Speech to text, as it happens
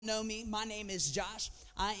know me, my name is Josh.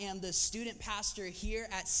 I am the student pastor here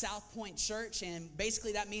at Southpointe Church, and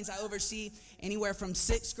basically that means I oversee anywhere from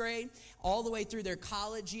 6th grade all the way through their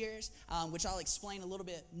college years, which I'll explain a little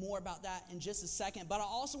bit more about that in just a second. But I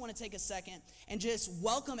also want to take a second and just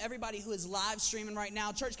welcome everybody who is live streaming right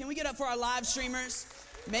now. Church, can we get up for our live streamers?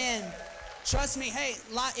 Man, trust me, hey,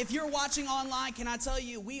 if you're watching online, can I tell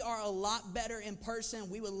you, we are a lot better in person.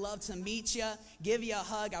 We would love to meet you, give you a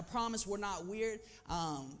hug. I promise we're not weird,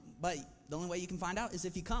 but the only way you can find out is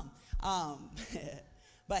if you come.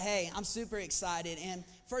 But hey, I'm super excited. And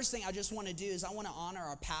first thing I just want to do is I want to honor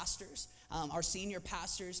our pastors, our senior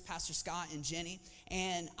pastors, Pastor Scott and Jenny.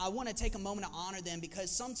 And I want to take a moment to honor them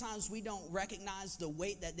because sometimes we don't recognize the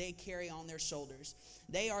weight that they carry on their shoulders.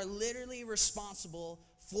 They are literally responsible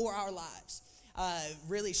for our lives.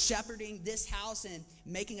 Really shepherding this house and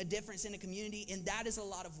making a difference in the community, and that is a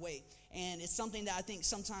lot of weight. And it's something that I think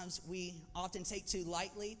sometimes we often take too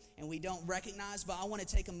lightly and we don't recognize, but I want to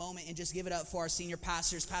take a moment and just give it up for our senior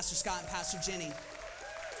pastors, Pastor Scott and Pastor Jenny.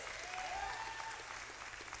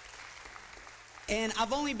 And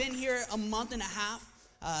I've only been here a month and a half.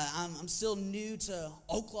 I'm still new to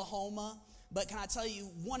Oklahoma, but can I tell you,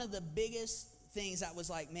 one of the biggest things that was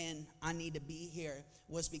like, man, I need to be here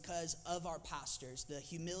was because of our pastors, the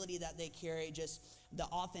humility that they carry, just the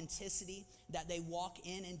authenticity that they walk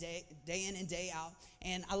in and day in and day out.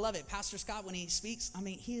 And I love it. Pastor Scott, when he speaks, I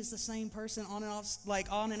mean, he is the same person on and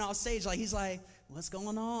off stage. Like, he's like, what's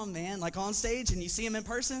going on, man? Like on stage, and you see him in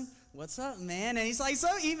person, what's up, man? And he's like so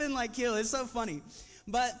even, like, kill. It's so funny.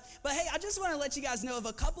 But hey, I just want to let you guys know of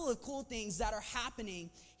a couple of cool things that are happening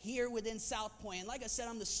here within Southpointe. And like I said,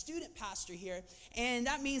 I'm the student pastor here, and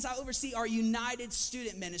that means I oversee our United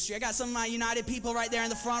student ministry. I got some of my United people right there in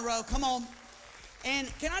the front row. Come on. And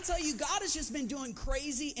can I tell you, God has just been doing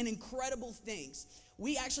crazy and incredible things.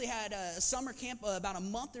 We actually had a summer camp about a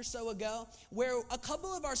month or so ago where a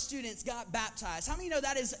couple of our students got baptized. How many know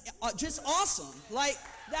that is just awesome? Like,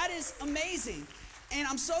 that is amazing. And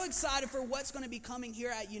I'm so excited for what's going to be coming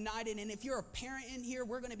here at United. And if you're a parent in here,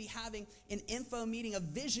 we're going to be having an info meeting, a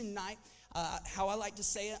vision night, how I like to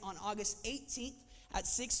say it, on August 18th at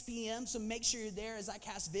 6 p.m. So make sure you're there as I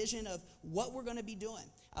cast vision of what we're going to be doing.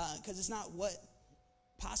 Because it's not what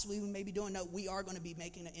possibly we may be doing. No, we are going to be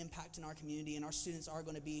making an impact in our community, and our students are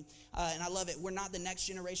going to be, and I love it, we're not the next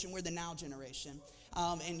generation, we're the now generation.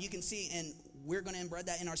 And you can see, and we're going to embed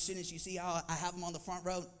that in our students. You see how I have them on the front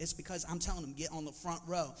row? It's because I'm telling them, get on the front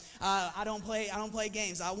row. I don't play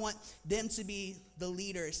games. I want them to be the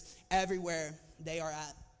leaders everywhere they are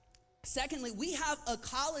at. Secondly, we have a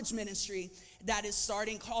college ministry that is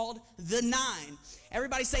starting called The Nine.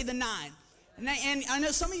 Everybody say The Nine. And I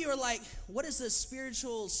know some of you are like, what is the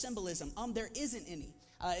spiritual symbolism? There isn't any.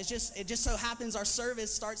 It just so happens our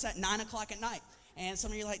service starts at 9 o'clock at night. And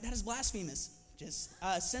some of you are like, that is blasphemous. Just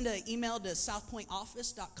send an email to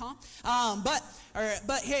southpointeoffice.com.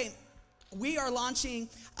 But hey, we are launching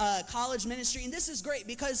college ministry, and this is great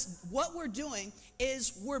because what we're doing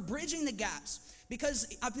is we're bridging the gaps.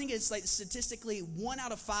 Because I think it's like statistically 1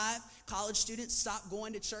 out of 5 college students stop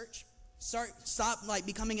going to church. Stop like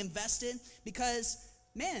becoming invested because,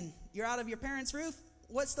 man, you're out of your parents' roof.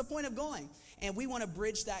 What's the point of going? And we want to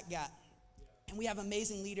bridge that gap. And we have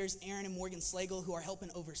amazing leaders, Aaron and Morgan Slagle, who are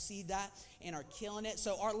helping oversee that and are killing it.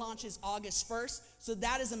 So our launch is August 1st. So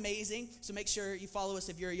that is amazing. So make sure you follow us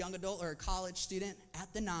if you're a young adult or a college student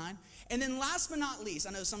at The Nine. And then last but not least,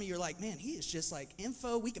 I know some of you are like, man, he is just like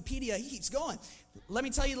info, Wikipedia, he keeps going. Let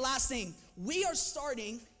me tell you the last thing. We are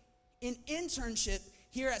starting an internship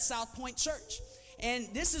here at Southpointe Church. And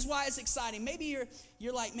this is why it's exciting. Maybe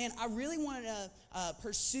you're like, man, I really want to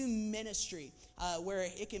pursue ministry where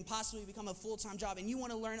it can possibly become a full-time job, and you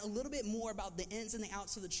want to learn a little bit more about the ins and the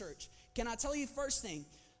outs of the church. Can I tell you first thing?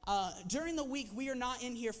 During the week, we are not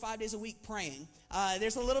in here 5 days a week praying.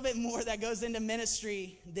 There's a little bit more that goes into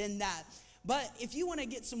ministry than that. But if you want to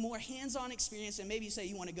get some more hands-on experience, and maybe you say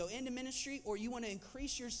you want to go into ministry or you want to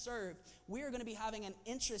increase your serve, we are going to be having an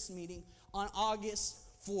interest meeting on August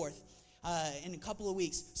 4th. In a couple of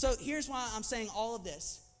weeks. So here's why I'm saying all of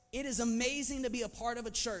this. It is amazing to be a part of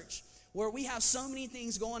a church where we have so many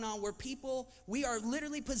things going on, where we are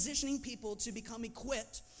literally positioning people to become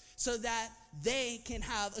equipped so that they can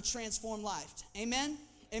have a transformed life. Amen?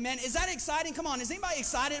 Amen. Is that exciting? Come on. Is anybody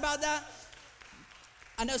excited about that?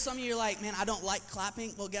 I know some of you are like, man, I don't like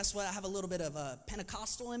clapping. Well, guess what? I have a little bit of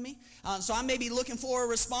Pentecostal in me. So I may be looking for a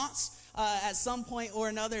response at some point or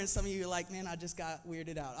another. And some of you are like, man, I just got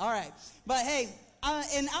weirded out. All right. But hey,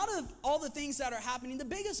 and out of all the things that are happening, the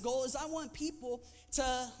biggest goal is I want people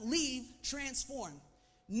to leave transformed.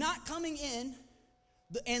 Not coming in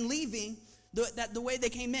and leaving the way they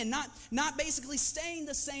came in, not basically staying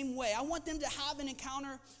the same way. I want them to have an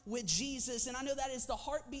encounter with Jesus, and I know that is the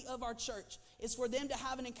heartbeat of our church. It's for them to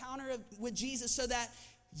have an encounter with Jesus so that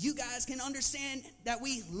you guys can understand that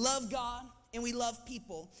we love God and we love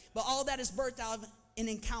people. But all that is birthed out of an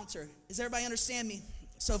encounter. Does everybody understand me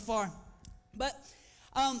so far? But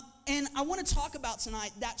and I want to talk about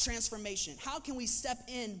tonight that transformation. How can we step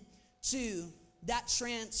into that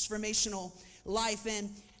transformational life? And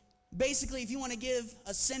basically, if you want to give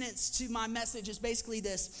a sentence to my message, it's basically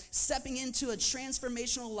this: stepping into a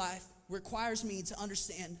transformational life requires me to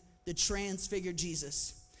understand the transfigured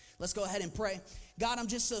Jesus. Let's go ahead and pray. God, I'm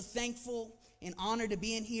just so thankful and honored to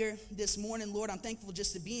be in here this morning. Lord, I'm thankful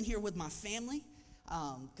just to be in here with my family,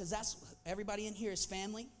 because that's everybody in here is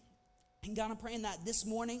family. And God, I'm praying that this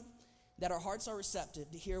morning that our hearts are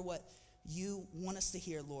receptive to hear what you want us to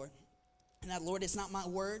hear, Lord. And that, Lord, it's not my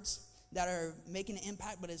words that are making an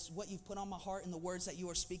impact, but it's what you've put on my heart and the words that you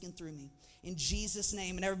are speaking through me. In Jesus'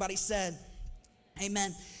 name. And everybody said,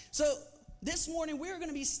 amen. So this morning, we're going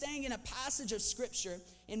to be staying in a passage of Scripture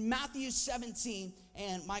in Matthew 17.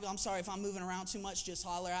 And Michael, I'm sorry if I'm moving around too much. Just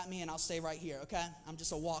holler at me and I'll stay right here, okay? I'm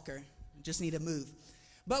just a walker. Just need to move.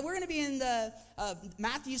 But we're going to be in the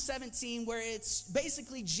Matthew 17, where it's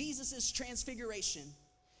basically Jesus' transfiguration.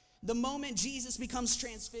 The moment Jesus becomes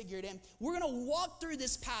transfigured. And we're going to walk through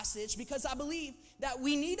this passage because I believe that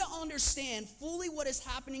we need to understand fully what is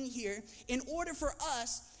happening here in order for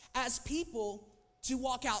us as people to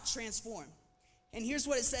walk out transformed. And here's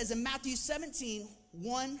what it says in Matthew 17,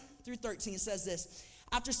 1 through 13. It says this: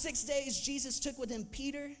 After 6 days, Jesus took with him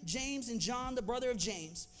Peter, James, and John, the brother of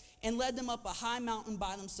James, and led them up a high mountain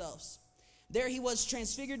by themselves. There he was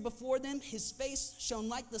transfigured before them. His face shone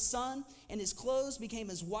like the sun, and his clothes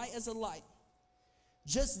became as white as a light.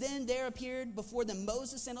 Just then there appeared before them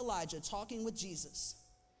Moses and Elijah talking with Jesus.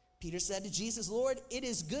 Peter said to Jesus, Lord, it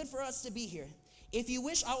is good for us to be here. If you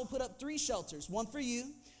wish, I will put up 3 shelters, one for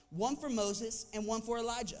you, one for Moses, and one for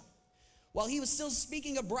Elijah. While he was still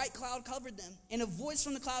speaking, a bright cloud covered them, and a voice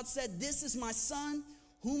from the cloud said, This is my son,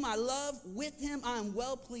 whom I love. With him I am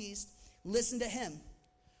well pleased. Listen to him.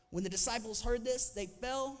 When the disciples heard this, they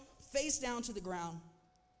fell face down to the ground,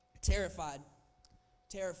 terrified.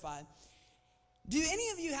 Do any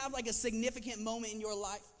of you have like a significant moment in your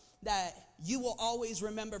life that you will always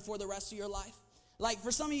remember for the rest of your life? Like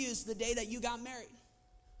for some of you, it's the day that you got married.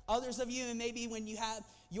 Others of you, and maybe when you had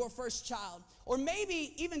your first child. Or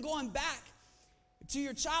maybe even going back to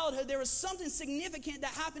your childhood, there was something significant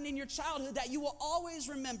that happened in your childhood that you will always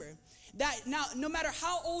remember. That now, no matter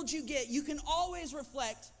how old you get, you can always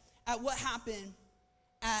reflect at what happened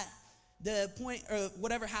at the point, or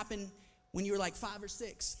whatever happened when you were like 5 or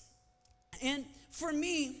 6. And for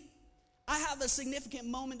me, I have a significant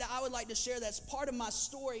moment that I would like to share that's part of my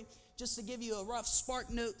story, just to give you a rough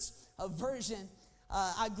Spark Notes version.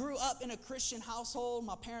 I grew up in a Christian household.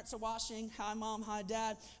 My parents are watching. Hi, Mom. Hi,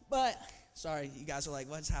 Dad. But, sorry, you guys are like,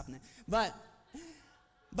 what's happening? But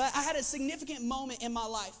I had a significant moment in my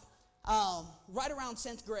life right around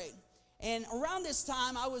 10th grade. And around this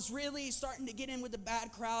time, I was really starting to get in with the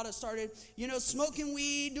bad crowd. I started, smoking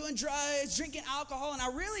weed, doing drugs, drinking alcohol. And I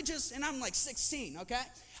really and I'm like 16, okay?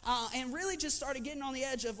 And really just started getting on the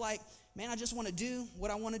edge of like, man, I just want to do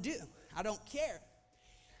what I want to do. I don't care.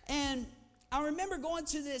 And I remember going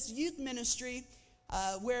to this youth ministry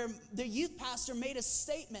where the youth pastor made a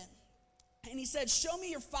statement. And he said, show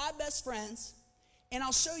me your 5 best friends, and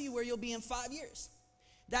I'll show you where you'll be in 5 years.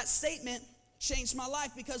 That statement changed my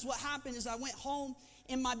life, because what happened is I went home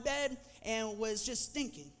in my bed and was just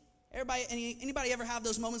thinking. Anybody ever have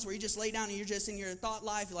those moments where you just lay down and you're just in your thought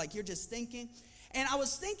life, like you're just thinking? And I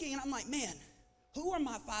was thinking, and I'm like, man, who are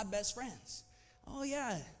my 5 best friends? Oh,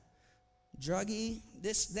 yeah, druggy,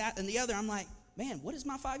 this, that, and the other. I'm like, man, what does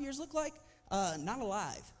my 5 years look like? Not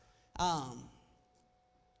alive.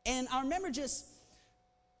 And I remember just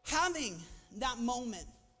having that moment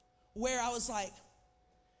where I was like,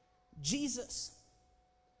 Jesus,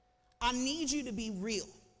 I need you to be real.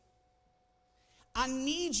 I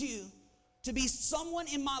need you to be someone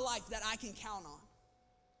in my life that I can count on.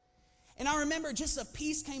 And I remember just a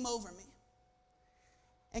peace came over me.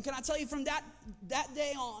 And can I tell you, from that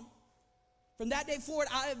day on, from that day forward,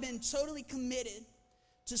 I have been totally committed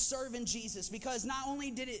to serving Jesus, because not only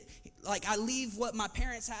did it, like, I leave what my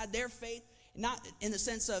parents had, their faith, not in the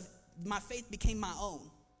sense of my faith became my own.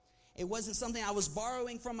 It wasn't something I was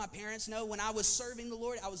borrowing from my parents. No, when I was serving the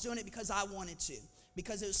Lord, I was doing it because I wanted to,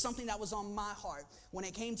 because it was something that was on my heart. When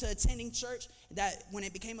it came to attending church, that when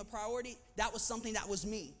it became a priority, that was something that was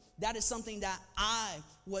me. That is something that I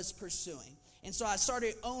was pursuing. And so I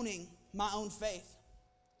started owning my own faith.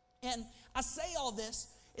 And I say all this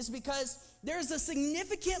is because there's a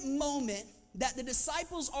significant moment that the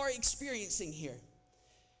disciples are experiencing here.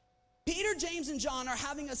 Peter, James, and John are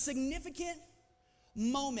having a significant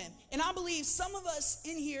moment. And I believe some of us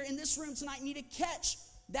in here, in this room tonight, need to catch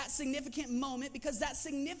that significant moment, because that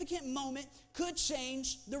significant moment could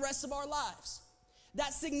change the rest of our lives.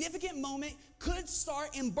 That significant moment could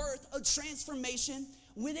start and birth a transformation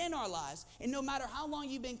within our lives. And no matter how long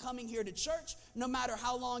you've been coming here to church, no matter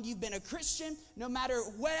how long you've been a Christian, no matter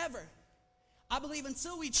whatever, I believe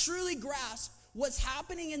until we truly grasp what's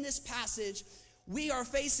happening in this passage, we are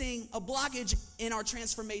facing a blockage in our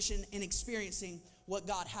transformation and experiencing what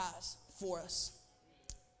God has for us.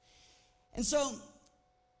 And so,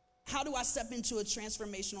 how do I step into a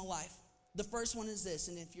transformational life? The first one is this,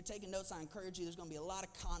 and if you're taking notes, I encourage you, there's going to be a lot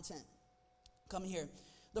of content coming here.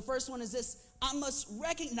 The first one is this: I must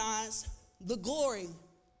recognize the glory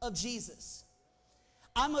of Jesus.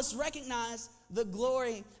 I must recognize the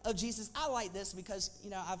glory of Jesus. I like this because,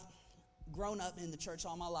 I've grown up in the church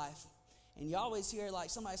all my life, and you always hear like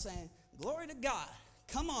somebody saying, "Glory to God."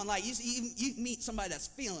 Come on, like you meet somebody that's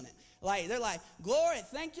feeling it. Like they're like, "Glory,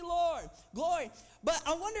 thank you, Lord, glory." But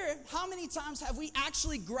I wonder how many times have we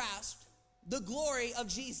actually grasped the glory of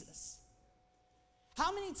Jesus?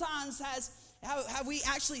 How many times have we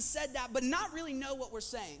actually said that but not really know what we're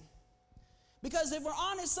saying? Because if we're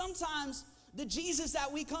honest, sometimes the Jesus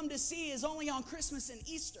that we come to see is only on Christmas and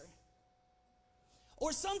Easter.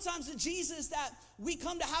 Or sometimes the Jesus that we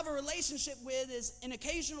come to have a relationship with is an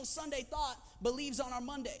occasional Sunday thought, but leaves on our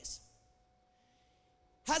Mondays.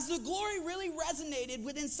 Has the glory really resonated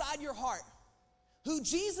with inside your heart? Who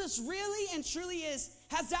Jesus really and truly is,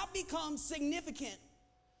 has that become significant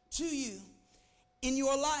to you in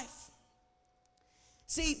your life?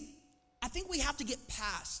 See, I think we have to get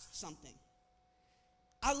past something.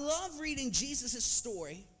 I love reading Jesus'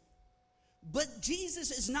 story, but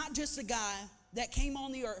Jesus is not just a guy that came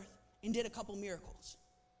on the earth and did a couple miracles.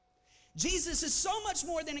 Jesus is so much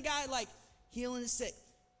more than a guy like healing the sick.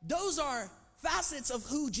 Those are facets of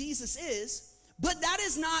who Jesus is, but that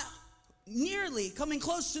is not nearly coming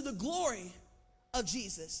close to the glory of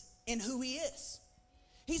Jesus and who he is.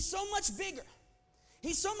 He's so much bigger.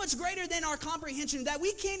 He's so much greater than our comprehension that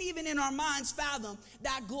we can't even in our minds fathom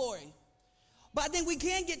that glory. But I think we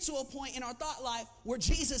can get to a point in our thought life where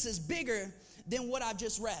Jesus is bigger than what I've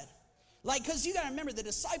just read. Like, because you got to remember, the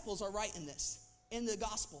disciples are writing this in the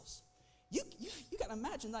Gospels. You got to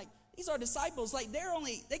imagine, like, these are disciples. Like,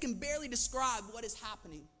 they can barely describe what is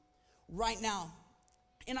happening right now.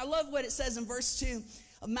 And I love what it says in verse 2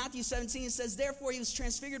 of Matthew 17. It says, "Therefore he was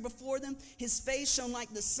transfigured before them. His face shone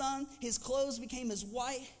like the sun. His clothes became as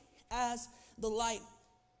white as the light."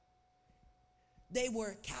 They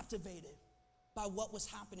were captivated by what was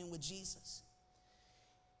happening with Jesus.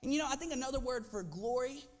 And I think another word for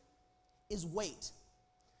glory is weight.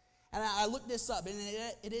 And I looked this up, and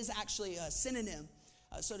it is actually a synonym,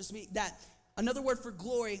 so to speak, that another word for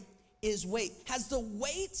glory is weight. Has the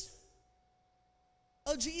weight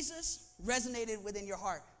of Jesus resonated within your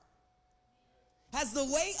heart? Has the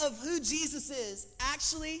weight of who Jesus is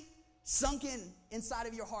actually sunk inside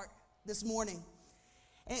of your heart this morning?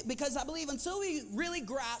 And because I believe until we really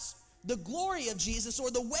grasp the glory of Jesus or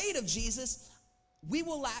the weight of Jesus, we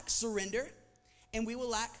will lack surrender and we will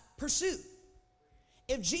lack pursuit.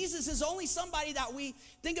 If Jesus is only somebody that we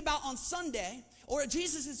think about on Sunday, or if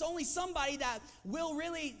Jesus is only somebody that we'll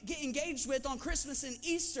really get engaged with on Christmas and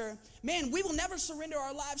Easter, man, we will never surrender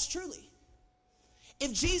our lives truly.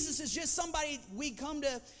 If Jesus is just somebody we come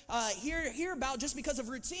to hear about just because of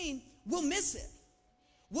routine, we'll miss it.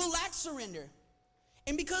 We'll lack surrender.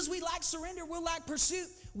 And because we lack surrender, we'll lack pursuit,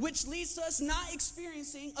 which leads to us not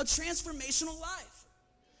experiencing a transformational life.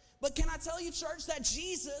 But can I tell you, church, that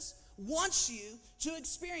Jesus wants you to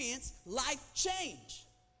experience life change.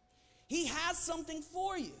 He has something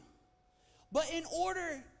for you. But in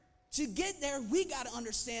order to get there, we got to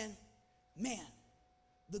understand, man,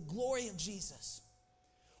 the glory of Jesus.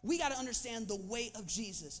 We got to understand the weight of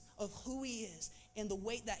Jesus, of who he is, and the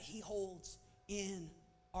weight that he holds in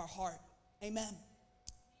our heart. Amen.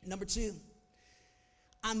 Number 2,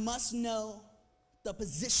 I must know the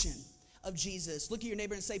position of Jesus. Look at your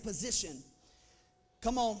neighbor and say, position.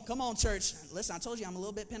 Come on, church. Listen, I told you I'm a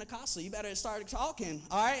little bit Pentecostal. You better start talking,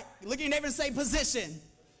 all right? Look at your neighbor and say, position.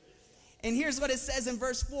 And here's what it says in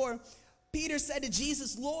verse 4. Peter said to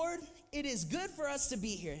Jesus, "Lord, it is good for us to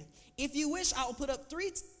be here. If you wish, I will put up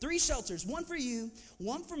three shelters, one for you,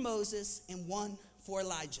 one for Moses, and one for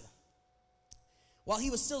Elijah." While he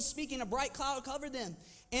was still speaking, a bright cloud covered them,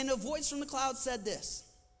 and a voice from the cloud said this: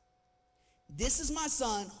 "This is my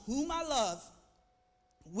son, whom I love.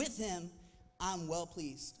 With him I'm well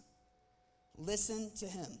pleased. Listen to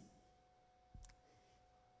him.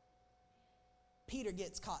 Peter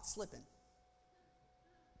gets caught slipping.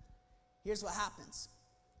 Here's what happens.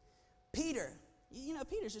 Peter's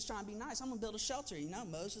just trying to be nice. I'm going to build a shelter.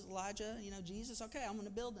 Moses, Elijah, Jesus. Okay, I'm going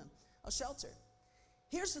to build them a shelter.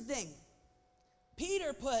 Here's the thing.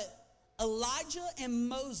 Peter put Elijah and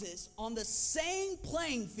Moses on the same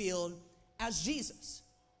playing field as Jesus.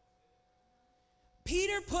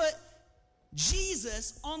 Peter put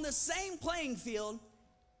Jesus on the same playing field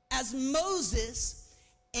as Moses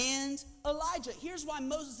and Elijah. Here's why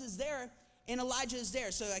Moses is there and Elijah is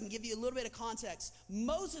there, so I can give you a little bit of context.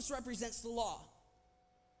 Moses represents the law.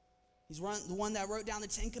 He's the one that wrote down the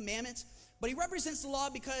 10 Commandments, but he represents the law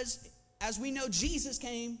because, as we know, Jesus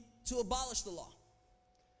came to abolish the law,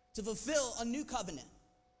 to fulfill a new covenant.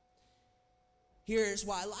 Here's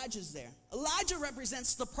why Elijah's there. Elijah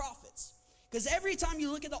represents the prophets, because every time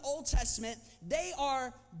you look at the Old Testament, they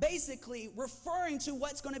are basically referring to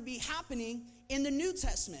what's going to be happening in the New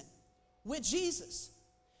Testament with Jesus.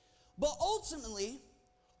 But ultimately,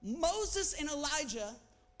 Moses and Elijah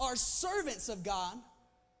are servants of God.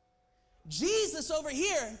 Jesus over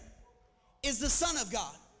here is the Son of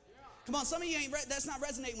God. Come on, some of you that's not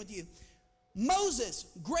resonating with you. Moses,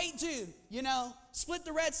 great dude, split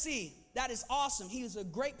the Red Sea. That is awesome. He was a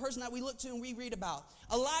great person that we look to and we read about.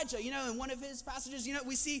 Elijah, in one of his passages,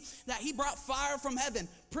 we see that he brought fire from heaven.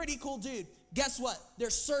 Pretty cool dude. Guess what? They're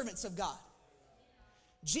servants of God.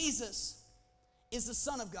 Jesus is the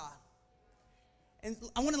Son of God. And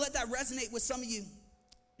I want to let that resonate with some of you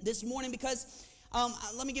this morning because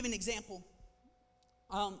let me give you an example.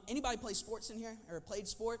 Anybody play sports in here or played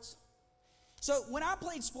sports? So when I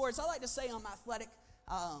played sports, I like to say I'm athletic.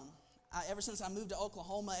 Ever since I moved to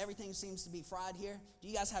Oklahoma, everything seems to be fried here. Do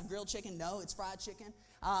you guys have grilled chicken? No, it's fried chicken.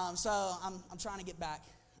 So I'm trying to get back.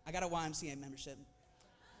 I got a YMCA membership.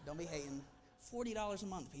 Don't be hating. $40 a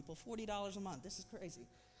month, people. $40 a month. This is crazy.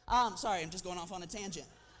 Sorry, I'm just going off on a tangent.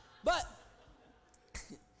 But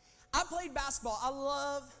I played basketball. I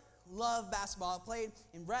love basketball. I played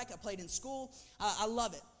in rec. I played in school. I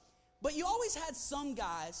love it. But you always had some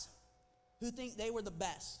guys who think they were the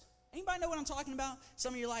best. Anybody know what I'm talking about?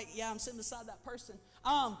 Some of you are like, yeah, I'm sitting beside that person.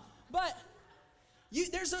 But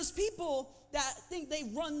there's those people that think they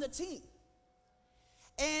run the team.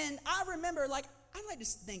 And I remember, I like to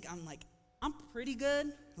think I'm pretty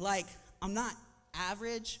good. I'm not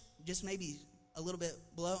average, just maybe a little bit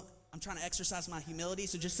below. I'm trying to exercise my humility,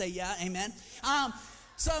 so just say yeah, amen.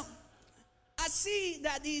 So I see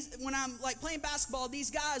that when I'm playing basketball, these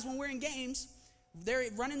guys, when we're in games, they're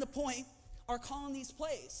running the point, are calling these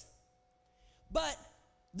plays. But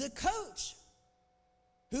the coach,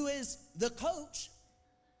 who is the coach,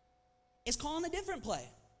 is calling a different play.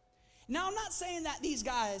 Now, I'm not saying that these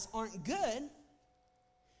guys aren't good,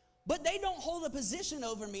 but they don't hold a position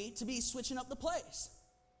over me to be switching up the plays.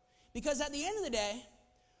 Because at the end of the day,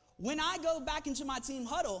 when I go back into my team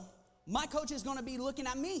huddle, my coach is going to be looking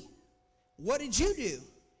at me. What did you do?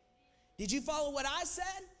 Did you follow what I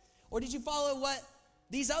said? Or did you follow what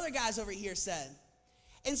these other guys over here said?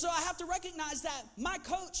 And so I have to recognize that my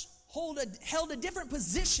coach held a different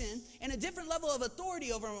position and a different level of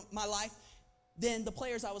authority over my life than the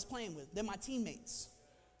players I was playing with, than my teammates.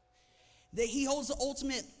 That he holds the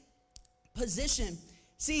ultimate position.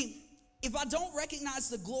 See, if I don't recognize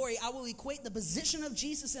the glory, I will equate the position of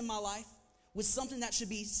Jesus in my life with something that should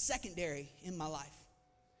be secondary in my life.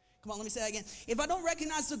 Come on, let me say that again. If I don't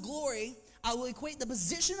recognize the glory, I will equate the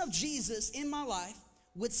position of Jesus in my life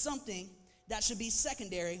with something that should be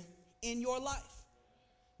secondary in your life.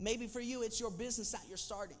 Maybe for you, it's your business that you're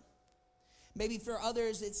starting. Maybe for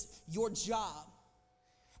others, it's your job.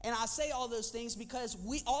 And I say all those things because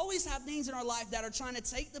we always have things in our life that are trying to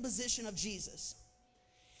take the position of Jesus.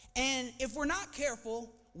 And if we're not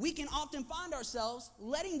careful, we can often find ourselves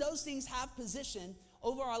letting those things have position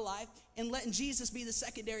over our life and letting Jesus be the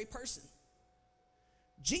secondary person.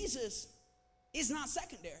 Jesus is not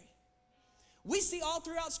secondary. We see all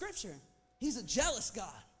throughout Scripture, he's a jealous God.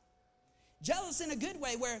 Jealous in a good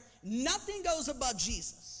way where nothing goes above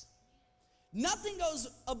Jesus. Nothing goes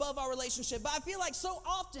above our relationship. But I feel like so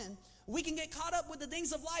often we can get caught up with the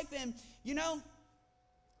things of life and,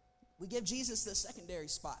 we give Jesus the secondary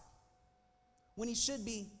spot when he should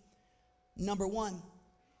be number one.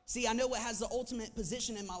 See, I know what has the ultimate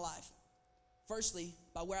position in my life. Firstly,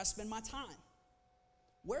 by where I spend my time.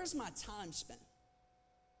 Where's my time spent?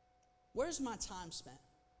 Where's my time spent?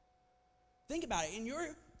 Think about it. In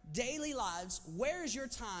your daily lives, where is your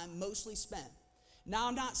time mostly spent? Now,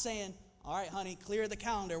 I'm not saying, all right, honey, clear the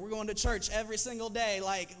calendar. We're going to church every single day.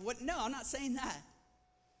 What? No, I'm not saying that.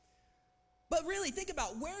 But really, think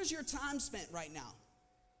about, where's your time spent right now?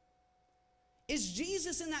 Is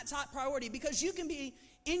Jesus in that top priority? Because you can be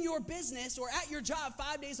in your business or at your job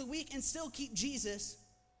 5 days a week and still keep Jesus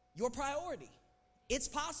your priority. It's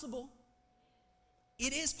possible.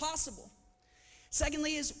 It is possible.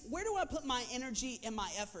 Secondly is, where do I put my energy and my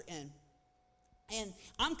effort in? And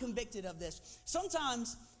I'm convicted of this.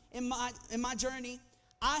 Sometimes in my journey,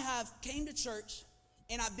 I have came to church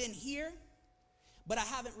and I've been here, but I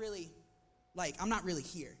haven't really, I'm not really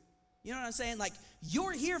here. You know what I'm saying? Like,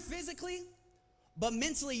 you're here physically, but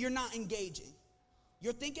mentally you're not engaging.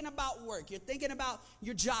 You're thinking about work. You're thinking about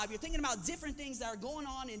your job. You're thinking about different things that are going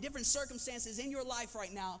on in different circumstances in your life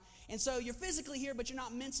right now. And so you're physically here, but you're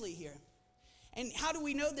not mentally here. And how do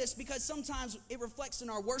we know this? Because sometimes it reflects in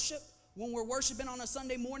our worship when we're worshiping on a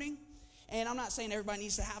Sunday morning. And I'm not saying everybody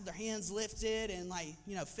needs to have their hands lifted and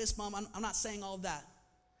fist bump. I'm not saying all of that.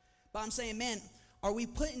 But I'm saying, man, are we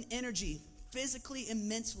putting energy physically and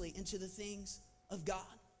mentally into the things of God?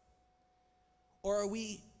 Or are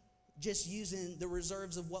we just using the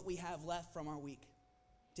reserves of what we have left from our week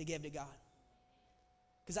to give to God?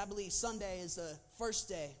 Because I believe Sunday is the first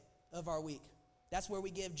day of our week. That's where we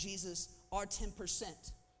give Jesus our 10%.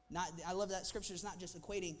 I love that scripture. It's not just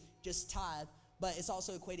equating just tithe, but it's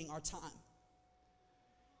also equating our time.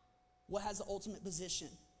 What has the ultimate position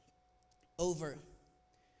over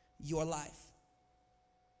your life?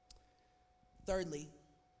 Thirdly,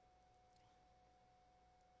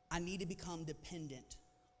 I need to become dependent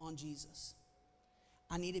on Jesus.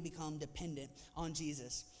 I need to become dependent on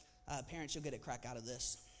Jesus. Parents, you'll get a crack out of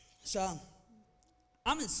this. So,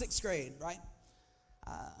 I'm in 6th grade, right?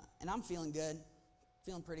 And I'm feeling good,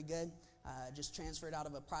 feeling pretty good. Just transferred out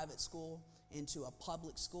of a private school into a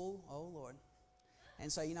public school. Oh, Lord.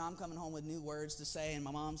 And so, I'm coming home with new words to say, and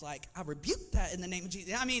my mom's like, I rebuke that in the name of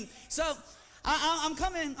Jesus. So I'm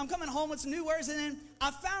coming home with some new words, and then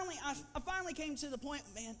I finally came to the point,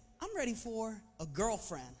 man, I'm ready for a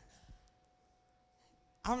girlfriend.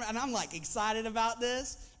 I'm excited about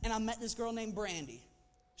this, and I met this girl named Brandy.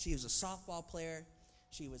 She was a softball player.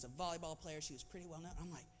 She was a volleyball player. She was pretty well known.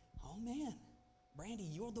 I'm like, oh man, Brandy,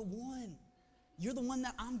 you're the one. You're the one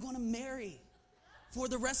that I'm going to marry for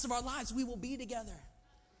the rest of our lives. We will be together.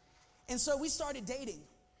 And so we started dating.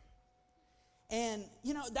 And,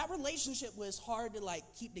 that relationship was hard to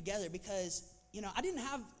keep together because, I didn't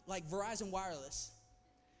have Verizon Wireless.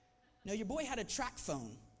 No, your boy had a track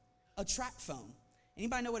phone.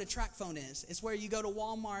 Anybody know what a track phone is? It's where you go to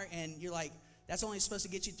Walmart and you're like, that's only supposed to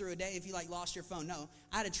get you through a day if you lost your phone. No,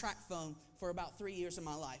 I had a track phone for about 3 years of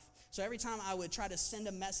my life. So every time I would try to send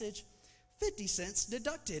a message, 50 cents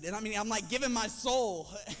deducted. And I'm giving my soul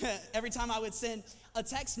every time I would send a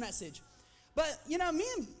text message. But, me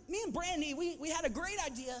and Brandy, we had a great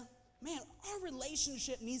idea. Man, our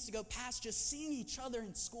relationship needs to go past just seeing each other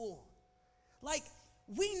in school.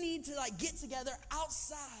 We need to get together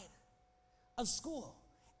outside of school.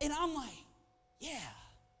 And I'm like, yeah,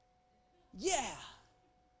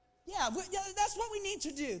 that's what we need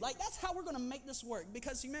to do. That's how we're going to make this work.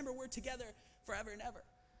 Because remember, we're together forever and ever.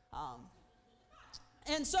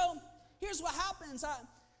 And so here's what happens.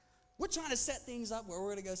 We're trying to set things up where we're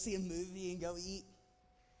going to go see a movie and go eat.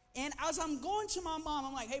 And as I'm going to my mom,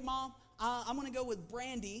 I'm like, hey, Mom, I'm going to go with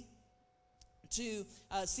Brandy to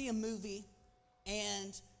see a movie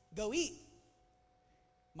and go eat.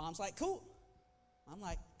 Mom's like, cool. I'm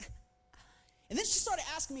like, and then she started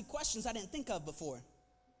asking me questions I didn't think of before.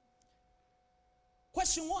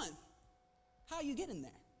 Question 1, how are you getting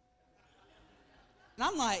there? And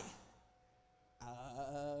I'm like,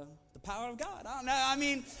 the power of God. I don't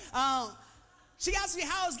know. She asked me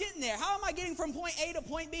how I was getting there. How am I getting from point A to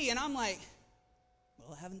point B? And I'm like,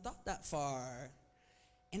 well, I haven't thought that far.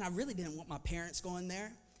 And I really didn't want my parents going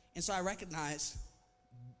there. And so I recognized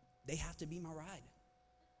they have to be my ride.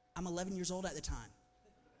 I'm 11 years old at the time.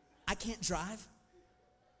 I can't drive.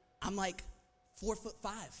 I'm 4'5".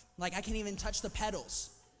 I can't even touch the pedals.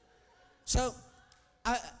 So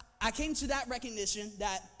I came to that recognition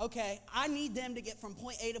that, okay, I need them to get from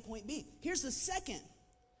point A to point B. Here's the second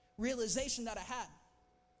realization that I had.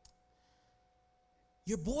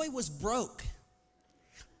 Your boy was broke.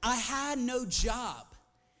 I had no job.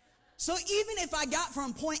 So even if I got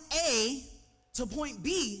from point A to point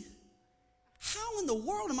B, how in the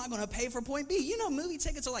world am I going to pay for point B? Movie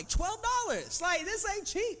tickets are $12. This ain't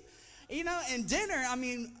cheap. And dinner,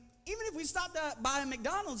 even if we stopped by a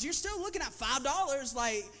McDonald's, you're still looking at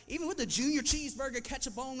 $5, even with the junior cheeseburger,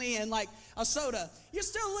 ketchup only, and a soda, you're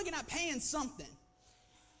still looking at paying something.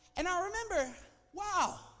 And I remember,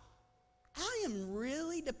 wow, I am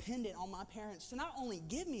really dependent on my parents to not only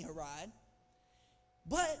give me a ride,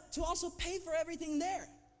 but to also pay for everything there.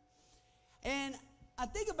 And I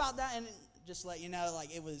think about that, and just to let you know,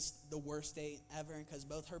 like, it was the worst date ever, because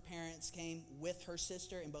both her parents came with her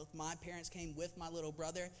sister, and both my parents came with my little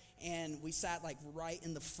brother, and we sat like right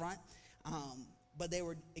in the front, but they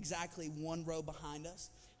were exactly one row behind us.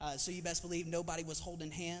 So you best believe nobody was holding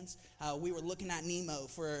hands. We were looking at Nemo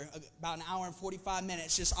for about an hour and 45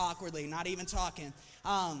 minutes, just awkwardly, not even talking.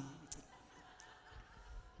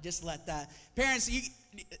 Just let that. Parents,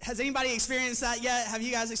 has anybody experienced that yet? Have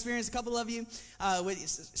you guys experienced, a couple of you? With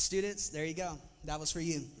students, there you go. That was for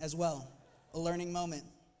you as well. A learning moment.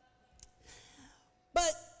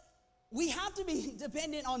 But we have to be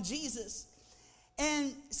dependent on Jesus.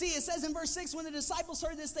 And see, it says in verse 6, when the disciples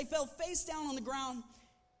heard this, they fell face down on the ground,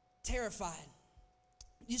 terrified.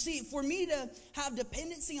 You see, for me to have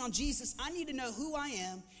dependency on Jesus, I need to know who I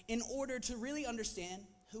am in order to really understand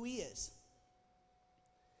who he is.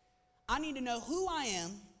 I need to know who I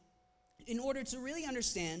am in order to really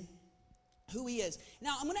understand who he is.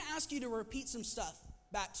 Now, I'm going to ask you to repeat some stuff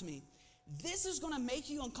back to me. This is going to make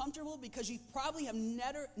you uncomfortable because you probably have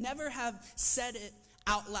never have said it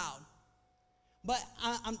out loud. But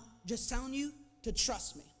I'm just telling you to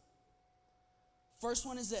trust me. First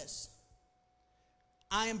one is this.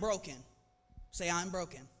 I am broken. Say, I am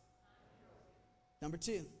broken. Number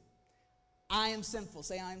 2, I am sinful.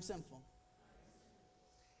 Say, I am sinful.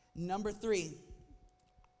 Number 3,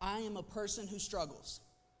 I am a person who struggles.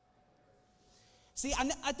 See,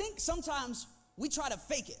 I think sometimes we try to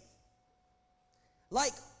fake it.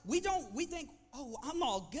 Like, we think, oh, I'm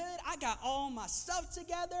all good. I got all my stuff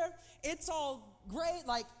together. It's all great.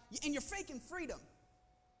 Like, and you're faking freedom.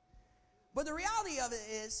 But the reality of it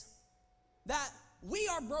is that we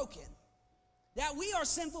are broken. That we are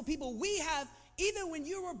sinful people. We have, even when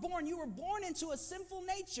you were born into a sinful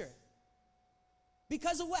nature.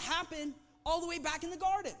 Because of what happened all the way back in the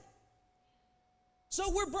garden. So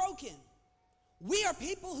we're broken. We are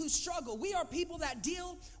people who struggle. We are people that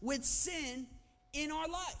deal with sin in our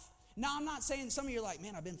life. Now, I'm not saying, some of you are like,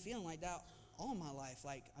 man, I've been feeling like that all my life.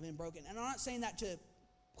 Like, I've been broken. And I'm not saying that to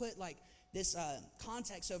put like this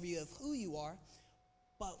context over you of who you are.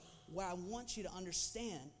 But what I want you to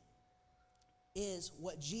understand is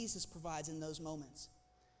what Jesus provides in those moments.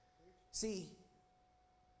 See,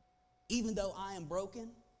 even though I am broken,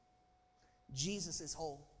 Jesus is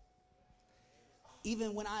whole.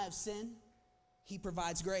 Even when I have sinned, he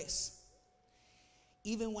provides grace.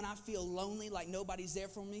 Even when I feel lonely, like nobody's there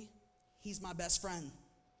for me, he's my best friend.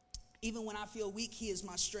 Even when I feel weak, he is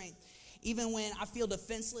my strength. Even when I feel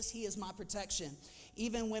defenseless, he is my protection.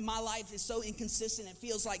 Even when my life is so inconsistent, it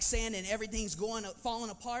feels like sand and everything's falling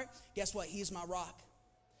apart, guess what? He's my rock.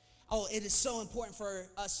 Oh, it is so important for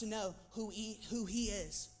us to know who he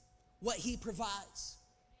is. What he provides.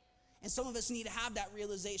 And some of us need to have that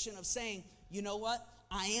realization of saying, you know what?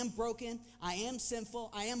 I am broken. I am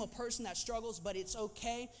sinful. I am a person that struggles, but it's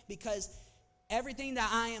okay because everything that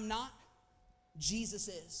I am not, Jesus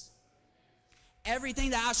is. Everything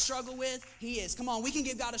that I struggle with, he is. Come on, we can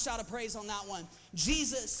give God a shout of praise on that one.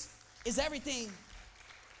 Jesus is everything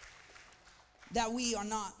that we are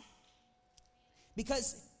not.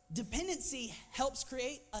 Because dependency helps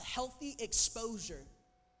create a healthy exposure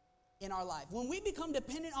in our life. When we become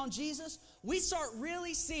dependent on Jesus, we start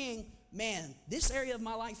really seeing, man, this area of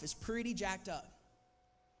my life is pretty jacked up.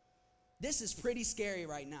 This is pretty scary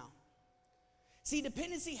right now. See,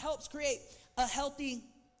 dependency helps create a healthy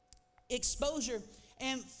exposure.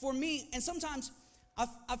 And for me, and sometimes I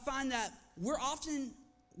find that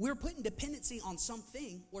we're putting dependency on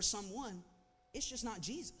something or someone. It's just not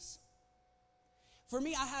Jesus. For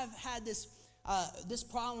me, I have had this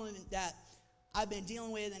problem that I've been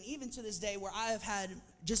dealing with, and even to this day, where I have had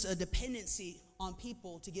just a dependency on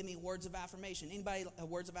people to give me words of affirmation. Anybody a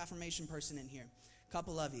words of affirmation person in here? A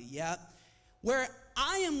couple of you, yeah. Where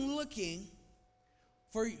I am looking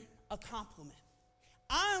for a compliment.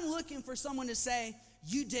 I'm looking for someone to say,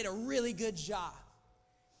 you did a really good job.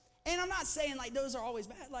 And I'm not saying like those are always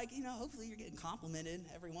bad. Like, hopefully you're getting complimented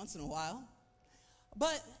every once in a while.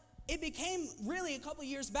 But it became really a couple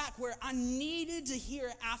years back where I needed to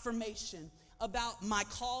hear affirmation about my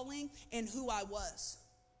calling and who I was.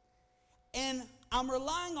 And I'm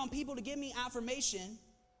relying on people to give me affirmation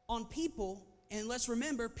on people. And let's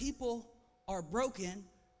remember, people are broken,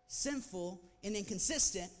 sinful, and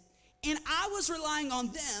inconsistent. And I was relying on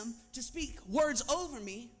them to speak words over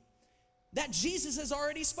me that Jesus has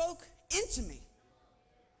already spoke into me.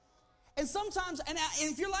 And sometimes, and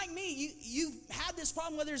if you're like me, you've had this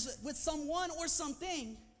problem, whether it's with someone or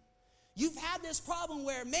something. You've had this problem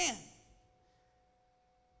where, man,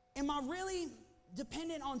 am I really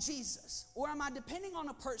dependent on Jesus? Or am I depending on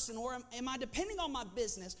a person? Or am I depending on my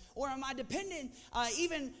business? Or am I dependent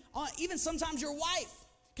even sometimes your wife?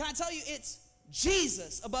 Can I tell you, it's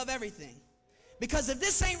Jesus above everything. Because if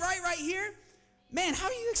this ain't right here, man, how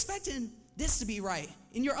are you expecting this to be right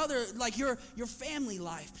in your other, like your family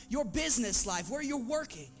life, your business life, where you're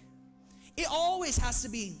working? It always has to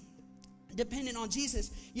be dependent on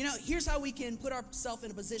Jesus. You know, here's how we can put ourselves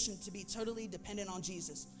in a position to be totally dependent on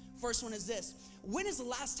Jesus. First one is this. When is the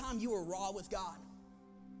last time you were raw with God?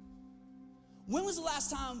 When was the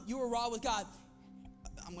last time you were raw with God?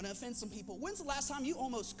 I'm going to offend some people. When's the last time you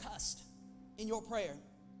almost cussed in your prayer?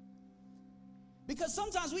 Because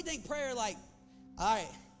sometimes we think prayer like, all right,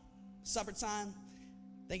 supper time.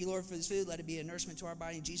 Thank you, Lord, for this food. Let it be a nourishment to our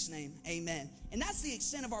body. In Jesus' name, amen. And that's the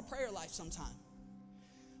extent of our prayer life sometimes.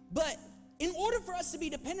 But in order for us to be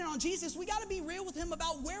dependent on Jesus, we got to be real with him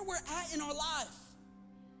about where we're at in our life.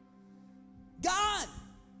 God,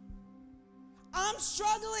 I'm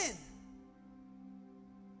struggling.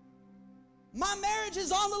 My marriage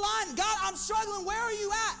is on the line. God, I'm struggling. Where are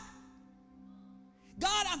you at?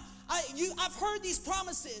 God, I've heard these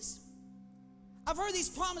promises. I've heard these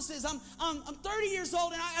promises. I'm 30 years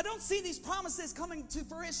old and I don't see these promises coming to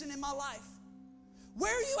fruition in my life.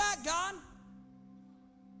 Where are you at, God?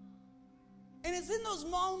 And it's in those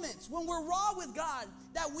moments when we're raw with God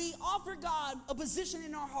that we offer God a position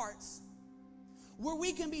in our hearts where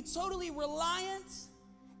we can be totally reliant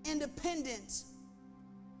and dependent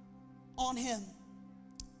on him.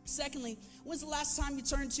 Secondly, when's the last time you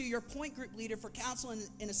turned to your point group leader for counsel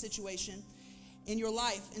in a situation in your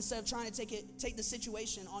life instead of trying to take the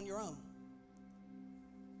situation on your own?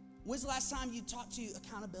 When's the last time you talked to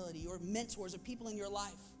accountability or mentors or people in your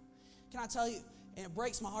life? Can I tell you, and it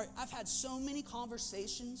breaks my heart, I've had so many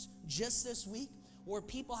conversations just this week where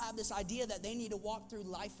people have this idea that they need to walk through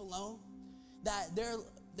life alone, that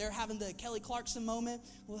they're having the Kelly Clarkson moment.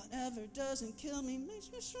 Whatever doesn't kill me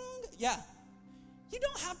makes me stronger. Yeah. You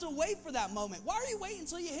don't have to wait for that moment. Why are you waiting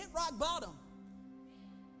until you hit rock bottom?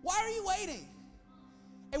 Why are you waiting?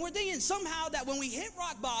 And we're thinking somehow that when we hit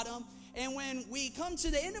rock bottom and when we come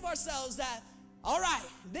to the end of ourselves that, all right,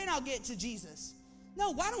 then I'll get to Jesus.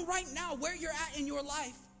 No, why don't right now, where you're at in your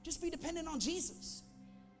life, just be dependent on Jesus?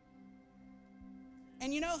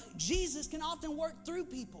 And you know, Jesus can often work through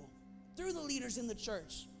people, through the leaders in the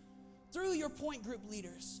church, through your point group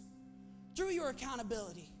leaders, through your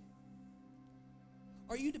accountability.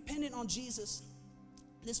 Are you dependent on Jesus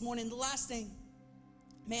this morning? The last thing,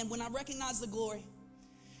 man, when I recognize the glory,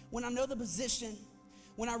 when I know the position,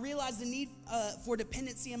 when I realize the need for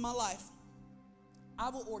dependency in my life, I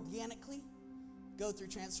will organically go through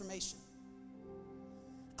transformation.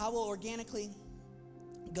 I will organically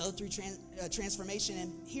go through transformation.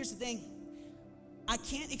 And here's the thing. I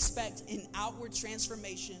can't expect an outward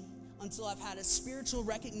transformation until I've had a spiritual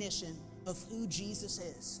recognition of who Jesus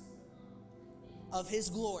is, of his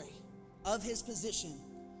glory, of his position,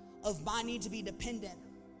 of my need to be dependent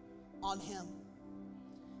on him.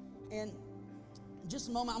 And in just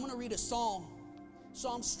a moment, I'm going to read a psalm,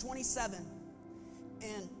 Psalms 27.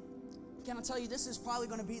 And can I tell you, this is probably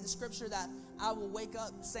going to be the scripture that I will wake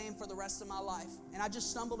up saying for the rest of my life. And I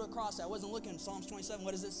just stumbled across it. I wasn't looking at Psalms 27.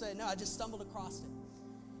 What does it say? No, I just stumbled across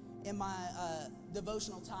it in my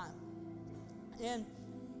devotional time. And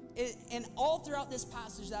all throughout this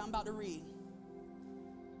passage that I'm about to read,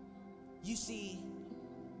 you see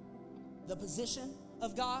the position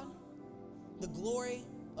of God, the glory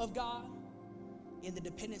of God, and the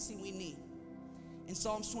dependency we need. In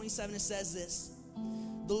Psalms 27, it says this: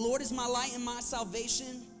 "The Lord is my light and my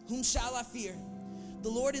salvation. Whom shall I fear? The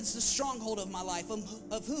Lord is the stronghold of my life.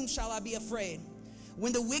 Of whom shall I be afraid?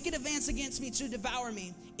 When the wicked advance against me to devour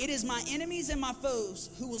me, it is my enemies and my foes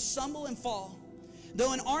who will stumble and fall.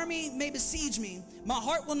 Though an army may besiege me, my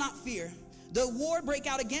heart will not fear. Though war break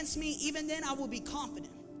out against me, even then I will be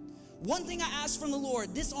confident. One thing I ask from the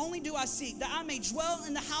Lord, this only do I seek, that I may dwell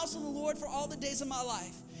in the house of the Lord for all the days of my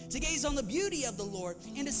life, to gaze on the beauty of the Lord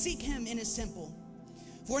and to seek him in his temple.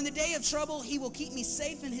 For in the day of trouble, he will keep me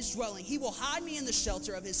safe in his dwelling. He will hide me in the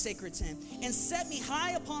shelter of his sacred tent and set me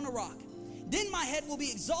high upon a rock. Then my head will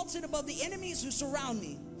be exalted above the enemies who surround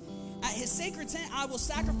me. At his sacred tent, I will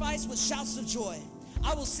sacrifice with shouts of joy.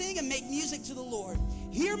 I will sing and make music to the Lord.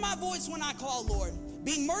 Hear my voice when I call, Lord.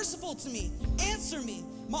 Be merciful to me. Answer me.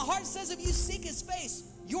 My heart says, if you seek his face,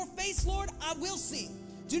 your face, Lord, I will seek.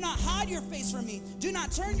 Do not hide your face from me. Do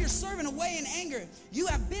not turn your servant away in anger. You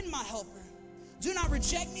have been my helper. Do not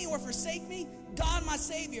reject me or forsake me, God my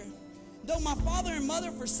Savior. Though my father and mother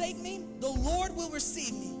forsake me, the Lord will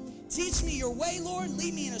receive me. Teach me your way, Lord.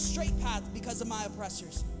 Lead me in a straight path because of my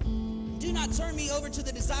oppressors. Do not turn me over to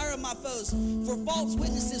the desire of my foes, for false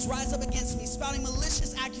witnesses rise up against me, spouting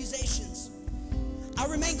malicious accusations. I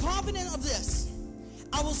remain confident of this.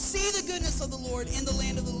 I will see the goodness of the Lord in the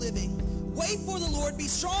land of the living. Wait for the Lord. Be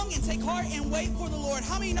strong and take heart and wait for the Lord.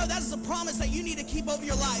 How many know that is a promise that you need to keep over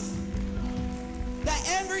your life? That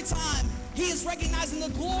every time he is recognizing the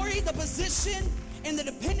glory, the position, and the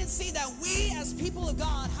dependency that we as people of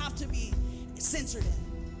God have to be centered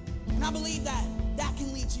in. And I believe that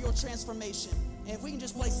can lead to your transformation. And if we can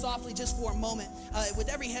just play softly just for a moment, with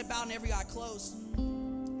every head bowed and every eye closed.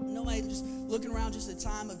 Nobody just looking around, just a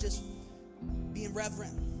time of just being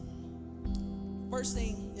reverent. First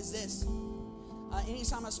thing is this.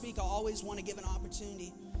 Anytime I speak, I always want to give an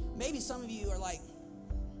opportunity. Maybe some of you are like,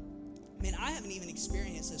 man, I haven't even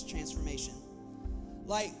experienced this transformation.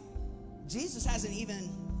 Like, Jesus hasn't even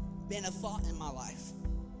been a thought in my life.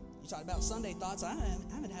 You talk about Sunday thoughts. I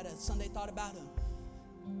haven't had a Sunday thought about him.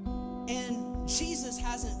 And Jesus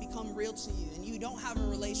hasn't become real to you, and you don't have a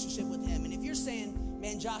relationship with him. And if you're saying,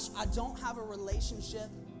 man, Josh, I don't have a relationship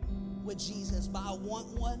with Jesus, but I want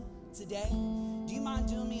one today, do you mind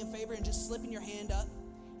doing me a favor and just slipping your hand up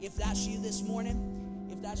if that's you this morning?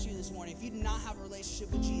 If that's you this morning, if you do not have a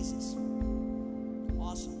relationship with Jesus.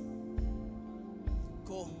 Awesome.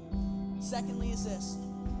 Cool. Secondly is this.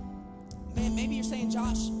 Man, maybe you're saying,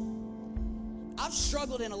 Josh, I've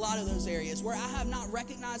struggled in a lot of those areas where I have not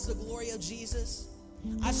recognized the glory of Jesus.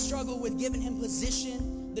 I struggle with giving him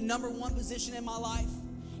position, the number one position in my life,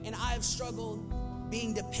 and I have struggled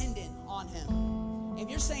being dependent on him. If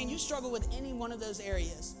you're saying you struggle with any one of those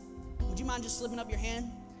areas, would you mind just slipping up your hand?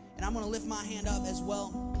 And I'm going to lift my hand up as well,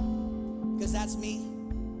 because that's me.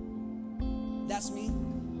 That's me.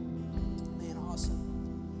 Man,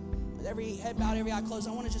 awesome. With every head bowed, every eye closed,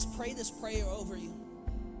 I want to just pray this prayer over you.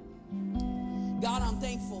 God, I'm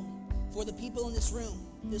thankful for the people in this room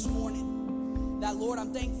this morning. That, Lord,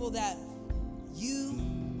 I'm thankful that you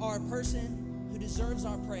are a person who deserves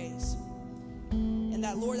our praise. And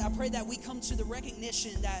that, Lord, I pray that we come to the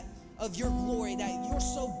recognition that of your glory, that you're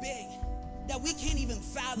so big that we can't even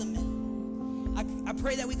fathom it. I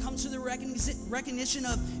pray that we come to the recognition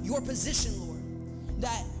of your position, Lord.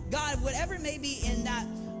 That, God, whatever it may be in that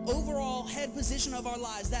overall head position of our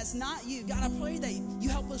lives, that's not you. God, I pray that you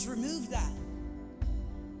help us remove that.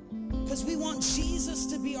 Because we want Jesus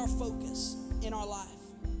to be our focus in our life.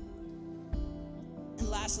 And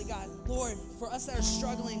lastly, God, Lord, for us that are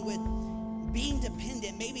struggling with being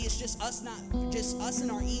dependent, maybe it's just us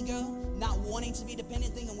and our ego, not wanting to be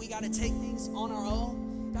dependent, thinking we got to take things on our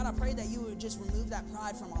own. God, I pray that you would just remove that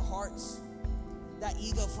pride from our hearts, that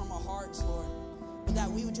ego from our hearts, Lord, but that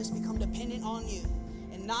we would just become dependent on you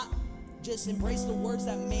and not just embrace the words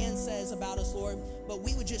that man says about us, Lord, but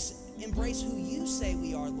we would just embrace who you say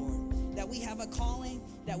we are, Lord, that we have a calling,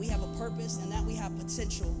 that we have a purpose, and that we have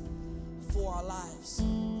potential for our lives.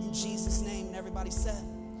 In Jesus' name, and everybody said,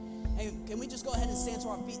 hey, can we just go ahead and stand to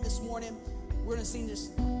our feet this morning? We're going to sing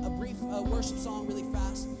just a brief worship song really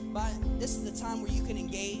fast. But this is the time where you can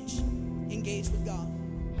engage with God.